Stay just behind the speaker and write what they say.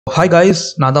Hi guys,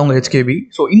 நான் தான் உங்க HKB.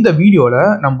 ஸோ இந்த வீடியோவில்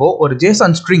நம்ம ஒரு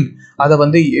JSON string அதை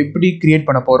வந்து எப்படி கிரியேட்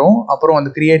பண்ண போகிறோம், அப்புறம்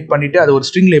வந்து கிரியேட் பண்ணிவிட்டு அதை ஒரு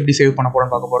ஸ்ட்ரிங்கில் எப்படி சேவ் பண்ண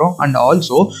போகிறோம்னு பார்க்க போகிறோம். அண்ட்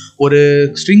ஆல்சோ ஒரு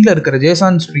ஸ்ட்ரிங்கில் இருக்கிற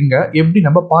JSON ஸ்ட்ரிங்கை எப்படி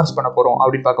நம்ம பார்ஸ் பண்ண போகிறோம்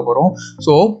அப்படின்னு பார்க்க போகிறோம்.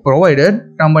 ஸோ ப்ரொவைடட்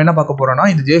நம்ம என்ன பார்க்க போகிறோம்னா,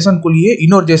 இந்த JSON-குள்ளேயே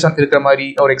இன்னொரு JSON இருக்கிற மாதிரி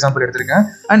ஒரு எக்ஸாம்பிள் எடுத்திருக்கேன்.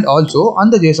 அண்ட் ஆல்சோ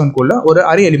அந்த JSON-குள்ள ஒரு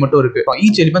அரே எலிமெண்ட்டும் இருக்குது.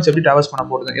 ஈச் எலிமெண்ட்ஸ் எப்படி ட்ராவல்ஸ் பண்ண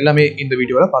போகிறது எல்லாமே இந்த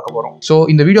வீடியோவில் பார்க்க போகிறோம். ஸோ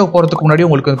இந்த வீடியோ போகிறதுக்கு முன்னாடி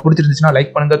உங்களுக்கு பிடிச்சிருந்துச்சுன்னா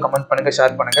லைக் பண்ணுங்கள், கமெண்ட் பண்ணுங்கள்,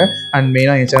 ஷேர் பண்ணுங்கள். அண்ட்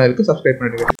மெயினாக என் சேனலுக்கு சப்ஸ்கிரைப்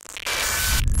பண்ணிடுங்க.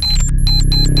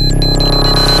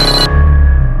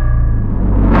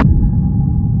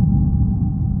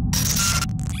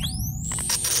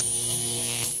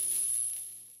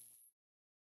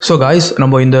 ஸோ காய்ஸ்,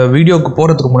 நம்ம இந்த வீடியோக்கு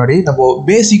போகிறதுக்கு முன்னாடி நம்ம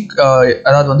பேசிக்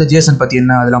அதாவது வந்து JSON பற்றி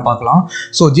என்ன அதெல்லாம் பார்க்கலாம்.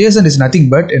 So JSON is nothing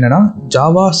but என்னன்னா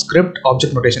ஜாவா ஸ்கிரிப்ட்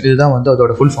ஆப்ஜெக்ட் நோட்டேஷன். இதுதான் வந்து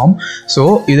அதோட ஃபுல் ஃபார்ம். ஸோ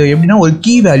இது எப்படின்னா ஒரு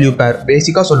கீ வேல்யூ பேர்,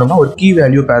 பேசிக்காக சொல்லணும்னா ஒரு கீ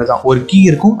வேல்யூ பேர் தான். ஒரு கீ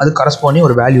இருக்கும், அது கரஸ்பாண்டிங்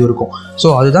ஒரு வேல்யூ இருக்கும்.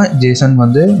 ஸோ அதுதான் JSON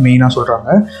வந்து மெயினாக சொல்கிறாங்க.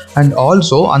 அண்ட்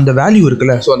ஆல்சோ அந்த வேல்யூ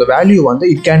இருக்குல்ல, ஸோ அந்த வேல்யூ வந்து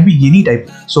it can be any type.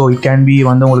 So it can be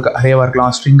வந்து உங்களுக்கு அரேவாக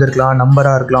இருக்கலாம், ஸ்ட்ரிங் இருக்கலாம்,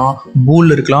 நம்பராக இருக்கலாம்,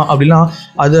 பூல் இருக்கலாம். அப்படிலாம்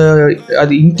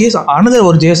அது இன்கேஸ் அனதர்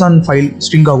ஒரு JSON ஃபைல்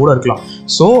ஸ்ட்ரிங்காக கூட இருக்கலாம்.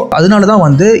 ஸோ அதனால தான்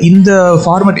வந்து இந்த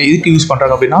ஃபார்மேட் எதுக்கு யூஸ்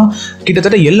பண்ணுறாங்க அப்படின்னா,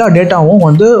 கிட்டத்தட்ட எல்லா டேட்டாவும்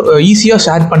வந்து ஈஸியாக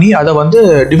ஷேர் பண்ணி அதை வந்து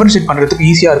டிஃபரன்ஷியேட் பண்ணுறதுக்கு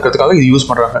ஈஸியாக இருக்கிறதுக்காக இது யூஸ்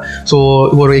பண்ணுறாங்க. ஸோ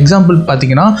ஒரு எக்ஸாம்பிள்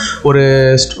பார்த்தீங்கன்னா, ஒரு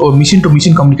மிஷின் டு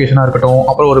மிஷின் கம்யூனிகேஷனாக இருக்கட்டும்,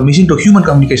 அப்புறம் ஒரு மிஷின் டு ஹியூமன்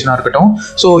கம்யூனிகேஷனாக இருக்கட்டும்.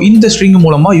 ஸோ இந்த ஸ்ட்ரிங்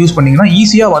மூலமாக யூஸ் பண்ணிங்கன்னா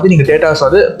ஈஸியாக வந்து நீங்கள் டேட்டாஸ்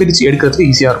வந்து பிரித்து எடுக்கிறதுக்கு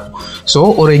ஈஸியாக இருக்கும். ஸோ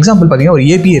ஒரு எக்ஸாம்பிள் பார்த்தீங்கன்னா, ஒரு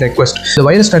API ரெக்வஸ்ட். இந்த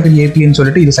வைரஸ் ட்ராக்கர் APIன்னு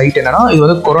சொல்லிட்டு இது சைட் என்னன்னா, இது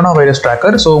வந்து கொரோனா வைரஸ்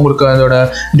ட்ராக்கர். ஸோ உங்களுக்கு அதோட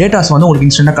டேட்டாஸ் வந்து உங்களுக்கு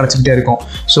இன்ஸ்டன்ட்டாக கிடச்சிக்கிட்டே இருக்கும்.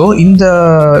 ஸோ இந்த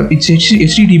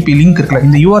HTTP லிங்க் இருக்குல்ல,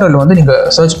 இந்த URL வந்து நீங்கள்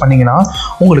சர்ச் பண்ணிங்கன்னா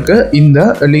உங்களுக்கு இந்த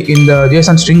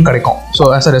JSON ஸ்ட்ரிங் கிடைக்கும். ஸோ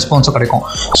ஆஸ் அ ரெஸ்பான்ஸாக கிடைக்கும்.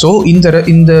 ஸோ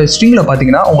இந்த ஸ்ட்ரிங்கில்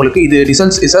பார்த்தீங்கன்னா உங்களுக்கு இது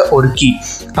ரிசல்ட்ஸ் இஸ் ஒரு கீ.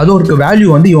 அது ஒரு வேல்யூ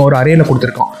வந்து இவன் ஒரு அரேல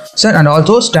கொடுத்துருக்கான் சார். அண்ட்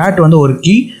ஆல்சோ ஸ்டாட் வந்து ஒரு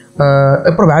கீ,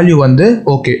 அப்புறம் வேல்யூ வந்து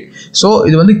ஓகே. ஸோ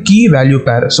இது வந்து கீ வேல்யூ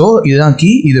பேர். ஸோ இதுதான் கீ,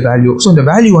 இது வேல்யூ. ஸோ இந்த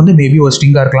வேல்யூ வந்து மேபி ஒரு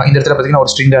ஸ்ட்ரிங்காக இருக்கலாம். இந்த இடத்துல பார்த்தீங்கன்னா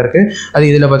ஒரு ஸ்ட்ரிங்காக இருக்குது, அது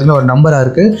இதில் பார்த்தீங்கன்னா ஒரு நம்பராக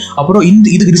இருக்குது, அப்புறம்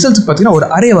இதுக்கு ரிசல்ட்ஸ் பார்த்தீங்கன்னா ஒரு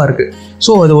அரேவாக இருக்குது.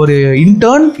 ஸோ அது ஒரு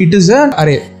intern it is a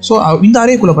array. So இந்த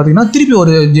அரேக்குள்ளே பார்த்தீங்கன்னா திருப்பி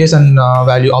ஒரு JSON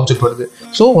வேல்யூ ஆப்ஜெக்ட் வருது.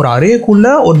 ஸோ ஒரு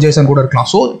அரேக்குள்ளே ஒரு JSON கூட இருக்கலாம்.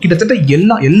 ஸோ கிட்டத்தட்ட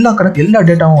எல்லா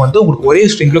டேட்டாவும் வந்து உங்களுக்கு ஒரே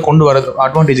ஸ்ட்ரிங்கில் கொண்டு வரது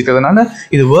அட்வான்டேஜ் இருக்கிறதுனால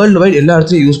இது வேர்ல்டு வைட் எல்லா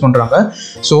இடத்துலையும் யூஸ் பண்ணுறாங்க.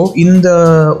 ஸோ இந்த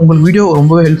உங்களுக்கு வீடியோ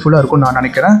ரொம்பவே ஹெல்ப்ஃபுல்லாக இருக்கும்னு நான்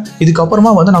நினைக்கிறேன்.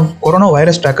 இதுக்கப்புறமா வந்து நான் கொரோனா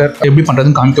வைரஸ் ட்ராக்கர் எப்படி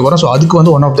பண்ணுறதுன்னு காமிக்க போகிறேன். ஸோ அதுக்கு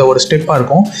வந்து ஒன் ஆஃப் த ஒரு ஸ்டெப்பாக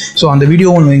இருக்கும். ஸோ அந்த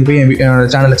வீடியோ நீங்கள் போய் என்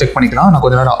சேனலில் செக் பண்ணிக்கலாம். நான்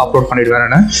கொஞ்சம் நேரம் அப்லோட்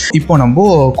பண்ணிடுவேன். இப்போ நம்ம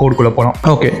கோடுக்குள்ளே போகலாம்.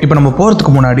 ஓகே, இப்போ நம்ம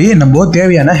போகிறதுக்கு முன்னாடி நம்ம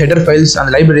தேவையான ஹெடர் ஃபைல்ஸ்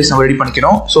அந்த லைப்ரரிஸ் நம்ம ரெடி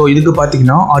பண்ணிக்கணும். ஸோ இதுக்கு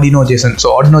பார்த்தீங்கன்னா Arduino JSON. So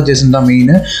Arduino JSON தான்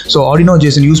main. So Arduino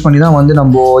JSON use பண்ணி தான் வந்து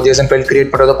நம்ம JSON ஃபைல்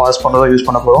கிரியேட் பண்ணுறதோ பாஸ் பண்ணுறதோ யூஸ்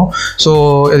பண்ண போகிறோம். ஸோ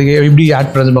இதுக்கு எப்படி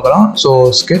ஆட் பண்ணுறது பார்க்கலாம். So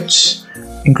sketch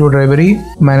include library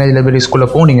manage librariesக்குள்ளே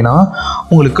போனீங்கன்னா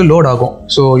உங்களுக்கு லோட் ஆகும்.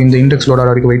 ஸோ இந்த இண்டெக்ஸ் லோட்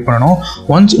ஆகிற வரைக்கும் வெயிட் பண்ணணும்.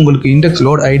 ஒன்ஸ் உங்களுக்கு இண்டெக்ஸ்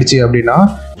லோட் ஆகிடுச்சு அப்படின்னா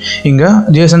இங்கே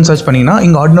JSON சர்ச் பண்ணிங்கன்னா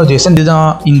இங்கே Arduino JSON இதுதான்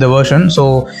இந்த வெர்ஷன். ஸோ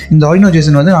இந்த Arduino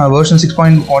JSON வந்து நான் வெர்ஷன்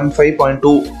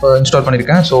 6.15.2 இன்ஸ்டால்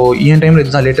பண்ணியிருக்கேன். ஸோ என் டைமில்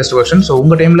இதுதான் லேட்டஸ்ட் வெர்ஷன். ஸோ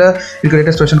உங்கள் டைமில் இருக்கிற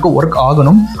லேட்டஸ்ட் வெர்ஷனுக்கு ஒர்க்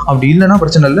ஆகணும். அப்படி இல்லைனா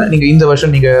பிரச்சனை இல்லை, நீங்கள் இந்த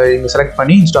வெர்ஷன் நீங்கள் செலக்ட்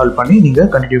பண்ணி இன்ஸ்டால் பண்ணி நீங்கள்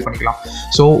கண்டினியூ பண்ணிக்கலாம்.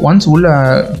 ஸோ ஒன்ஸ் உள்ள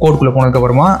கோடுக்குள்ளே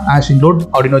போனதுக்கப்புறமா include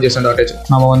Arduino JSON.h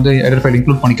நம்ம வந்து எரர் ஃபைல்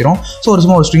இன்க்ளூட் பண்ணிக்கிறோம். ஸோ ஒரு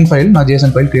சும்மா ஒரு ஸ்ட்ரிங் ஃபைல் நான்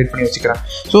JSON ஃபைல் கிரியேட் பண்ணி வச்சுக்கிறேன்.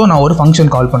 ஸோ நான் ஒரு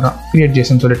ஃபங்க்ஷன் கால் பண்ணுறேன், கிரியேட்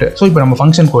JSON சொல்லிட்டு. ஸோ இப்போ நம்ம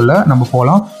ஃபங்க்ஷனுக்குள்ளே நம்ம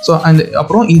போகலாம். ஸோ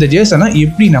அப்புறம் இந்த JSON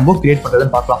எப்படி நம்ம கிரியேட்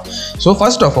பண்ணுறதுன்னு பார்க்கலாம். ஸோ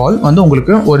ஃபர்ஸ்ட் ஆஃப் ஆல் வந்து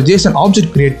உங்களுக்கு ஒரு JSON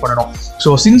ஆப்ஜெக்ட் கிரியேட் பண்ணணும். ஸோ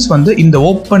சின்ஸ் வந்து இந்த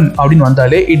ஓப்பன் அப்படின்னு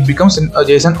வந்தாலே it becomes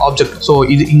JSON object. So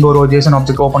இது இங்கே ஒரு JSON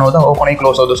ஆப்ஜெக்ட் ஓப்பன் ஆகுது, ஓப்பன் ஆகி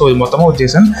க்ளோஸ் ஆகுது. ஸோ இது மொத்தமாக ஒரு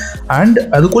JSON. அண்ட்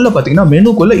அதுக்குள்ளே பார்த்தீங்கன்னா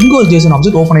மெனுக்குள்ளே இங்கே ஒரு JSON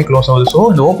ஆப்ஜெக்ட் ஓப்பன் ஆகி க்ளோஸ் ஆகுது. ஸோ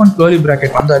இந்த ஓப்பன் கர்லி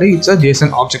பிராக்கெட் வந்தாலே it's a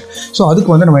JSON object. So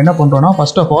அதுக்கு வந்து நம்ம என்ன பண்ணுறோம்னா,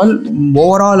 ஃபர்ஸ்ட் ஆஃப் ஆல்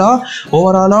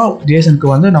ஓவராலாக JSONக்கு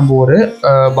வந்து நம்ம ஒரு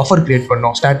பஃபர் கிரியேட்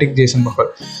பண்ணோம், ஸ்டாட்டிக் JSON பஃபர்.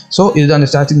 ஸோ இதுதான் அந்த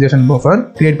ஸ்டாட்டிக் JSON பஃபர்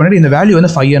கிரியேட் பண்ணிட்டு இந்த வேல்யூ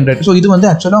வந்து 500. ஸோ இது வந்து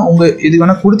ஆக்சுவலாக உங்கள் இது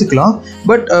வேணால் கொடுத்துக்கலாம்,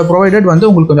 பட் ப்ரொவைடட் வந்து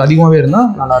உங்களுக்கு கொஞ்சம் அதிகமாகவே இருந்தால்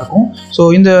நல்லாயிருக்கும். ஸோ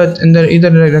இந்த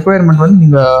ரெக்குயர்மெண்ட் வந்து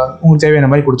நீங்கள் உங்களுக்கு தேவையான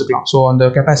மாதிரி கொடுத்துக்கலாம். ஸோ அந்த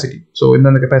கெப்பாசிட்டி, ஸோ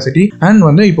இந்த கெப்பாசிட்டி. அண்ட்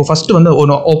வந்து இப்போ ஃபஸ்ட்டு வந்து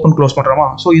ஒன்று ஓப்பன் க்ளோஸ் பண்ணுறோமா.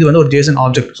 ஸோ இது வந்து ஒரு JSON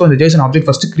ஆப்ஜெக்ட். ஸோ இந்த JSON ஆப்ஜெக்ட்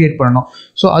ஃபஸ்ட்டு கிரியேட் பண்ணணும்.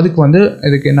 ஸோ அதுக்கு வந்து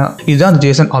இதுக்கு என்ன, இதுதான் அந்த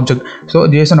JSON object. So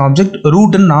JSON object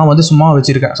ரூட்னு நான் வந்து சும்மா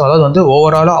வச்சிருக்கேன். ஸோ அதாவது வந்து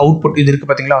ஓவராலாக அவுட்புட் இது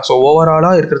இருக்குது பார்த்தீங்களா. ஸோ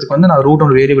ஓவராலாக இருக்கிறதுக்கு வந்து நான் ரூட்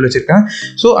ஒரு வேரியபிள் வச்சிருக்கேன்.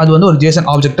 ஸோ அது வந்து ஒரு JSON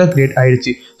ஆப்ஜெக்டாக கிரியேட்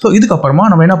ஆயிடுச்சு. ஸோ இதுக்கப்புறமா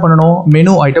நம்ம என்ன பண்ணணும்,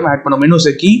 மெனு ஐட்டம் ஆட் பண்ணணும்,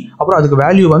 மெனு கீ, அப்புறம் அதுக்கு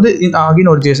வேல்யூ வந்து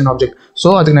அகைன் ஒரு JSON ஆப்ஜெக்ட். ஸோ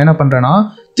அதுக்கு நான் என்ன பண்ணுறேன்னா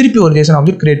திருப்பி ஒரு JSON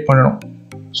ஆப்ஜெக்ட் கிரியேட் பண்ணணும்.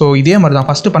 ஸோ இதே மாதிரி தான்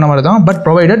ஃபஸ்ட்டு பண்ண மாதிரி தான், பட்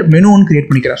ப்ரொவைடட் மெனுன்னு கிரியேட்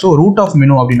பண்ணிக்கிறேன். ஸோ ரூட் ஆஃப்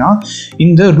மெனு அப்படின்னா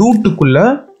இந்த ரூட்டுக்குள்ளே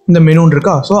இந்த மெனுன்னு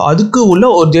இருக்கா. ஸோ அதுக்கு உள்ள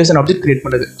ஒரு JSON ஆப்ஜெக்ட் கிரியேட்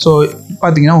பண்ணுறது. ஸோ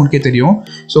பார்த்தீங்கன்னா உங்களுக்கே தெரியும்.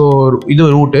 ஸோ இது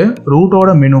ரூட்டோட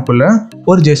மெனுக்குள்ளே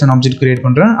ஒரு JSON ஆப்ஜெக்ட் கிரியேட்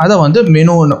பண்ணுறேன். அதை வந்து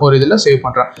மெனு ஒரு இதில் சேவ்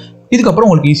பண்ணுறேன். இதுக்கப்புறம்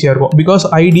உங்களுக்கு ஈஸியாக இருக்கும். பிகாஸ்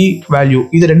ஐடி வேல்யூ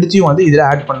இது ரெண்டுத்தையும் வந்து இதில்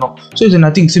ஆட் பண்ணோம். ஸோ இது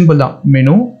நத்திங் சிம்பிள் தான்.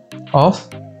 மெனு ஆஃப்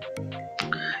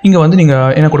இங்கே வந்து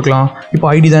நீங்கள் என்ன கொடுக்கலாம், இப்போ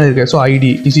ஐடி தான் இருக்குது. So ID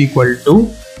is equal to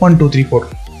 1 2 3 4.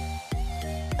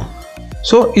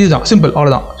 So இதுதான் சிம்பிள்,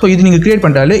 அவ்வளோதான். ஸோ இது நீங்கள் கிரியேட்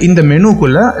பண்ணிட்டாலே இந்த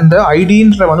மெனுக்குள்ளே இந்த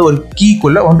ஐடின்ற வந்து ஒரு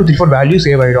கீக்குள்ளே 1 2 3 4 வேல்யூ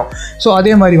சேவ் ஆகிடும். ஸோ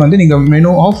அதே மாதிரி வந்து நீங்கள்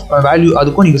மெனு ஆஃப் வேல்யூ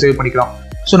அதுக்கும் நீங்கள் சேவ் பண்ணிக்கலாம்.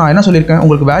 ஸோ நான் என்ன சொல்லியிருக்கேன்,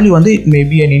 உங்களுக்கு வேல்யூ வந்து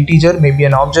maybe an integer, maybe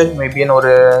an object, maybe an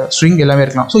ஒரு ஸ்ட்ரிங் எல்லாமே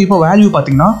இருக்கலாம். ஸோ இப்போ வேல்யூ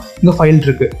பார்த்தீங்கன்னா இங்கே ஃபைல்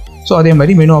இருக்குது. ஸோ அதே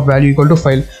மாதிரி menu of value equal to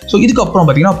file. So இதுக்கப்புறம்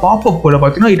பார்த்தீங்கன்னா பாப்அப் கூட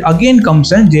பார்த்தீங்கன்னா it again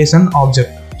comes and JSON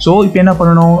object. So இப்போ என்ன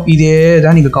பண்ணணும், இதே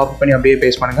தான் நீங்கள் காப்பி பண்ணி அப்படியே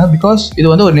பேஸ்ட் பண்ணுங்கள். பிகாஸ் இது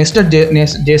வந்து ஒரு நெஸ்டட்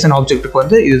JSON ஆப்ஜெக்ட்டுக்கு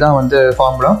வந்து இதுதான் வந்து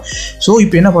ஃபார்முலா. ஸோ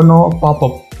இப்போ என்ன பண்ணணும்,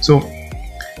 பாப்அப். ஸோ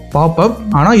பாப்அப்,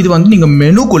 ஆனால் இது வந்து நீங்கள்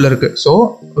மெனுக்குள்ளே இருக்குது. ஸோ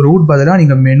ரூட் பதிலாக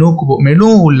நீங்கள்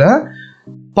மெனு உள்ள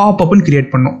பாப்அப்னு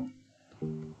கிரியேட் பண்ணணும்.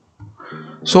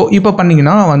 ஸோ இப்போ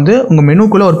பண்ணிங்கன்னா வந்து உங்கள்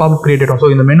மெனுக்குள்ளே ஒரு பாப்அப் கிரியேட் ஆகிடும். ஸோ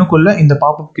இந்த மெனுக்குள்ளே இந்த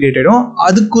பாப்அப் கிரியேட் ஆகிடும்.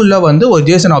 அதுக்குள்ளே வந்து ஒரு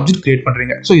JSON ஆப்ஜெக்ட் கிரியேட்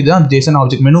பண்ணுறீங்க. ஸோ இதுதான் JSON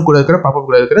ஆப்ஜெக்ட், மெனுக்குள்ளே இருக்கிற பாப்அப்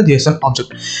கூட இருக்கிற JSON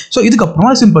ஆப்ஜெக்ட். ஸோ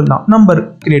இதுக்கப்புறமா சிம்பிள் தான், நம்பர்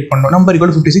கிரியேட் பண்ணணும். நம்பர்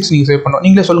ஈக்குவல் 56 நீங்கள் சேவ் பண்ணணும்.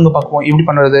 நீங்களே சொல்லுங்கள் பார்ப்போம் எப்படி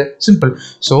பண்ணுறது. சிம்பிள்.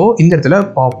 ஸோ இந்த இடத்துல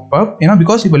பாப்அப், ஏன்னா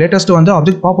பிகாஸ் இப்போ லேட்டஸ்ட் வந்து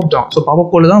ஆப்ஜெக்ட் பாப்அப் தான். ஸோ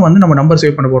பாப்அப்குள்ளே தான் வந்து நம்ம நம்பர்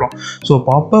சேவ் பண்ண போகிறோம். ஸோ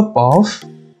பாப்அப் ஆஃப்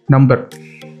நம்பர்,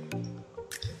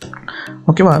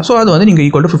 ஓகேவா. ஸோ அது வந்து நீங்கள்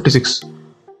ஈக்குவல் டு 56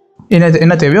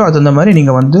 என்ன தேவையோ அது அந்த மாதிரி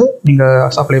நீங்கள்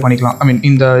சப்ளை பண்ணிக்கலாம். ஐ மீன்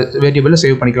இந்த வேரியபிளில்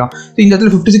சேவ் பண்ணிக்கலாம். இந்த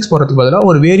இடத்துல 56 போகிறதுக்கு பதிலாக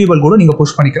ஒரு வேரியபிள் கூட நீங்கள்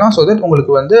புஷ் பண்ணிக்கலாம். ஸோ தட்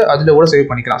உங்களுக்கு வந்து அதில் கூட சேவ்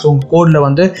பண்ணிக்கலாம். ஸோ உங்கள் கோடில்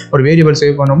வந்து ஒரு வேரியபிள்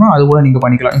சேவ் பண்ணோம்னா அது கூட நீங்கள்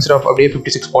பண்ணிக்கலாம் இன்ஸ்டெட் ஆஃப் அப்படியே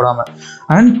 56 போடாமல்.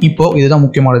 அண்ட் இப்போ இதுதான்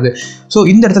முக்கியமானது. ஸோ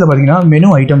இந்த இடத்துல பார்த்தீங்கன்னா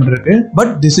மெனு ஐட்டம் இருக்குது,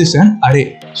 but this is an array.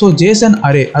 So JSON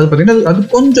array அது பார்த்தீங்கன்னா அது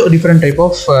கொஞ்சம் டிஃப்ரெண்ட் டைப்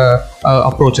ஆஃப்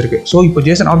அப்ரோச் இருக்குது. ஸோ இப்போ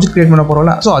JSON ஆப்ஜெக்ட் கிரியேட் பண்ண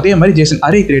போகிறோம்ல, ஸோ அதே மாதிரி JSON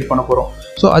அரே கிரியேட் பண்ண போகிறோம்.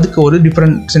 ஸோ அதுக்கு ஒரு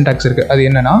டிஃப்ரெண்ட் சின்டாக்ஸ் இருக்குது. அது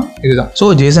என்னன்னா இதுதான். ஸோ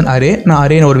JSON அரே, நான்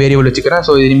அரேன்னு ஒரு வேரியபிள் வச்சுக்கிறேன்.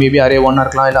 ஸோ இது மேபி அரே 1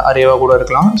 இருக்கலாம், இல்லை அரேவாக கூட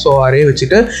இருக்கலாம். ஸோ அரே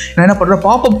வச்சுட்டு நான் என்ன பண்ணுறேன்,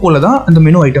 பாப்அப்குள்ளே தான் அந்த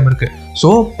மெனு ஐட்டம் இருக்குது. ஸோ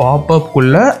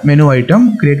பாப்அப்குள்ளே மெனு ஐட்டம்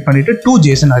கிரியேட் பண்ணிவிட்டு 2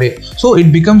 JSON array. So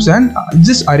it becomes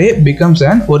this array becomes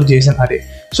ஒரு JSON அரே.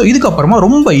 ஸோ இதுக்கப்புறமா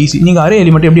ரொம்ப ஈஸி. நீங்கள் அரே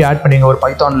எலிமெண்ட் எப்படி ஆட் பண்ணுவீங்க, ஒரு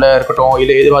பைத்தானில் இருக்கட்டும்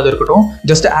இல்லை எதுவாக இருக்கட்டும்,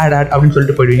 ஜஸ்ட் ஆட் அப்படின்னு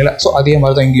சொல்லிட்டு போயிடுவீங்களா. ஸோ அதே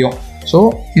மாதிரி தான் இங்கேயும். ஸோ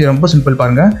இது ரொம்ப சிம்பிள்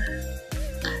பாருங்கள்.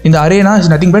 இந்த arena is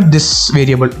nothing but this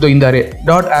variable. So இந்த array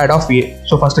dot out of A.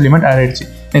 So first element add ஆயிடுச்சு.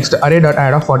 Next array dot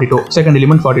out of 42, second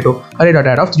element 42, array dot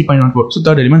out of 3.14, so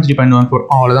third element 3.14.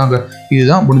 அவ்வளோதாங்க,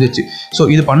 இதுதான் முடிஞ்சிச்சு. So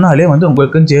இது பண்ணாலே வந்து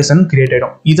உங்களுக்கு JSON create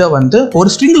ஆகிடும். இதை வந்து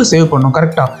ஒரு ஸ்ட்ரிங்கில் சேவ் பண்ணணும்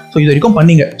கரெக்டாக. ஸோ இது வரைக்கும்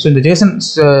பண்ணீங்க. ஸோ இந்த JSON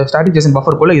ஸ்டாட்டிக் JSON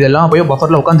பஃபருக்குள்ளே இதெல்லாம் போய்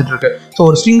பஃபரில் உட்காந்துட்டு இருக்கு. ஸோ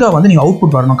ஒரு ஸ்ட்ரிங்காக வந்து நீங்கள்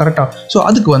அவுட்புட் வரணும் கரெக்டாக. ஸோ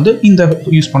அதுக்கு வந்து இந்த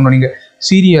யூஸ் பண்ணணும் நீங்கள்,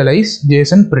 சீரியலைஸ்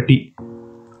JSON pretty.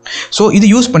 ஸோ இது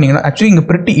யூஸ் பண்ணிங்கன்னா ஆக்சுவலி இங்கே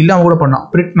பிரிட்டி இல்லாமல் கூட பண்ணலாம்.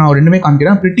 நான் ரெண்டுமே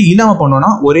காமிக்கிறேன். பிரிட்டி இல்லாமல் பண்ணோன்னா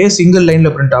ஒரே சிங்கிள்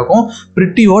லைனில் பிரிண்ட் ஆகும்.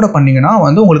 பிரிட்டியோட பண்ணிங்கன்னா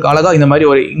வந்து உங்களுக்கு அழகாக இந்த மாதிரி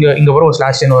ஒரு இங்கே வர ஒரு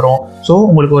ஸ்லாஷ் என் வரும். ஸோ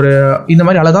உங்களுக்கு ஒரு இந்த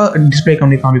மாதிரி அழகாக டிஸ்பிளே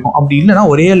பண்ணி காமிக்கும். அப்படி இல்லைனா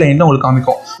ஒரே லைனில் உங்களுக்கு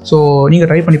காமிக்கும். ஸோ நீங்கள்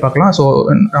ட்ரை பண்ணி பார்க்கலாம். So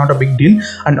not a big deal.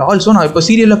 And also நான் இப்போ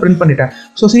சீரியலில் பிரிண்ட் பண்ணிட்டேன்.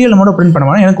 ஸோ சீரியலில் மட்டும் பிரிண்ட்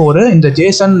பண்ணோம்னா எனக்கு ஒரு இந்த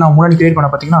JSON நான் முன்னாடி கிரியேட் பண்ண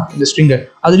பார்த்தீங்கன்னா இந்த ஸ்ட்ரிங்கை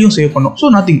அதுலேயும் சேவ் பண்ணும்.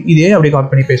 ஸோ நத்திங், இதே அப்படியே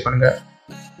காப்பி பண்ணி பேஸ்ட் பண்ணுங்கள்.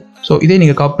 ஸோ இதே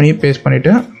நீங்கள் காப்பி பண்ணி பேஸ்ட்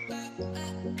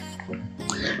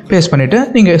பண்ணிவிட்டு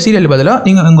நீங்கள் சீரியல் பதிலாக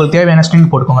நீங்கள் உங்களுக்கு தேவையான ஸ்ட்ரிங்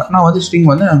போட்டுக்கோங்க. நான் வந்து ஸ்ட்ரிங்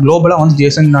வந்து நான் குளோபலாக வந்து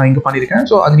JSON நான் இங்கே பண்ணியிருக்கேன்.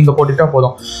 ஸோ அது நீங்கள் போட்டுக்கிட்டா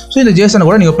போதும். ஸோ இந்த JSON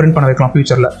கூட நீங்கள் பிரிண்ட் பண்ண வைக்கலாம்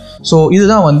ஃபியூச்சரில். ஸோ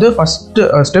இதுதான் வந்து first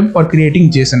step for creating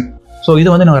JSON. So இதை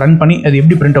வந்து நான் ரன் பண்ணி அது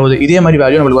எப்படி பிரிண்ட் ஆகுது, இதே மாதிரி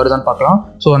வேல்யூ நம்மளுக்கு வருதான்னு பார்க்கலாம்.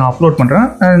 ஸோ நான் அப்லோட் பண்ணுறேன்.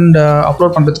 அண்ட்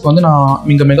அப்லோட் பண்ணுறதுக்கு வந்து நான்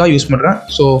இங்கே மெகா யூஸ் பண்ணுறேன்.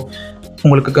 ஸோ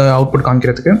உங்களுக்கு அவுட்புட்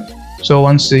காமிக்கிறதுக்கு. ஸோ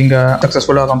ஒன்ஸ் இங்கே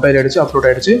சக்ஸஸ்ஃபுல்லாக கம்பைல் ஆகிடுச்சு, அப்லோட்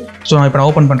ஆகிடுச்சு. ஸோ நான் இப்போ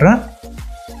நான் ஓப்பன் பண்ணுறேன்.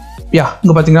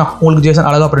 இங்கே பார்த்தீங்கன்னா உங்களுக்கு JSON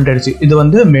அழகாக பிரிண்ட் ஆயிடுச்சு. இது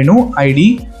வந்து மெனு ஐடி.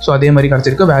 ஸோ அதே மாதிரி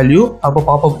கிடச்சிருக்கு வேல்யூ. அப்போ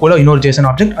பாப்அப் கூட இன்னொரு JSON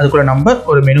ஆப்ஜெக்ட், அதுக்குள்ள நம்பர்,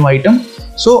 ஒரு மெனு ஐட்டம்.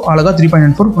 ஸோ அழகாக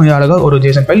 3.14 அழகாக ஒரு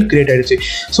JSON ஃபைல் கிரியேட் ஆயிடுச்சு.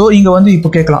 ஸோ இங்கே வந்து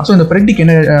இப்போ கேட்கலாம், ஸோ இந்த பிரெட்டிக்கு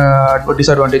என்ன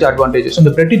அட்வான்டேஜ். ஸோ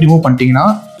இந்த பிரெட்டி ரிமூவ் பண்ணிட்டீங்கன்னா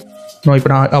இப்போ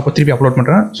நான் அப்போ திருப்பி அப்லோட்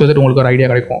பண்ணுறேன். ஸோ தட் உங்களுக்கு ஒரு ஐடியா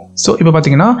கிடைக்கும். ஸோ இப்போ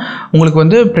பார்த்தீங்கன்னா உங்களுக்கு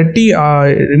வந்து பிரெட்டி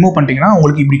ரிமூவ் பண்ணிட்டீங்கன்னா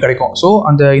உங்களுக்கு இப்படி கிடைக்கும். ஸோ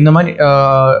அந்த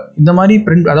இந்த மாதிரி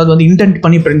பிரிண்ட், அதாவது வந்து இன்டென்ட்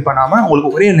பண்ணி பிரிண்ட் பண்ணாமல் உங்களுக்கு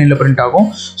ஒரே லைனில் பிரிண்ட் ஆகும்.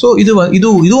 ஸோ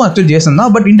இதுவும் ஆக்சுவலி JSON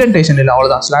தான், பட் இன்டென்டேஷன் இல்லை,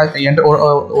 அவ்வளோதான். ஸ்லாஷ்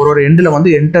ஒரு எண்டில்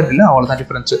வந்து என்டர் இல்லை, அவ்வளோதான்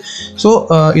டிஃப்ரென்ஸு. ஸோ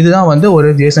இதுதான் வந்து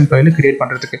ஒரு JSON ஃபைல் கிரியேட்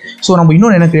பண்ணுறதுக்கு. ஸோ நம்ம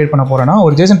இன்னொன்று என்ன கிரியேட் பண்ண போகிறோன்னா,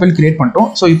 ஒரு JSON ஃபைல் கிரியேட்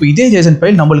பண்ணிட்டோம். ஸோ இப்போ இதே JSON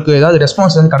ஃபைல் நம்மளுக்கு ஏதாவது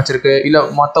ரெஸ்பான்ஸ் வந்து கிடச்சிருக்கு, இல்லை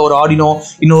மற்ற ஒரு ஆர்டினோ,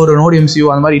 இன்னொரு நோட் MCU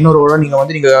அந்த மாதிரி இன்னொரு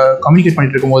நீங்கள் கம்யூனிகேட்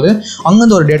பண்ணிட்டு இருக்கும்போது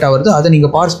அங்கேருந்து ஒரு டேட்டா வருது, அதை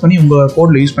நீங்கள் பார்ஸ் பண்ணி உங்கள்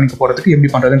கோடில் யூஸ் பண்ணிக்க போகிறதுக்கு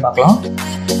எப்படி பண்ணுறதுன்னு பார்க்கலாம்.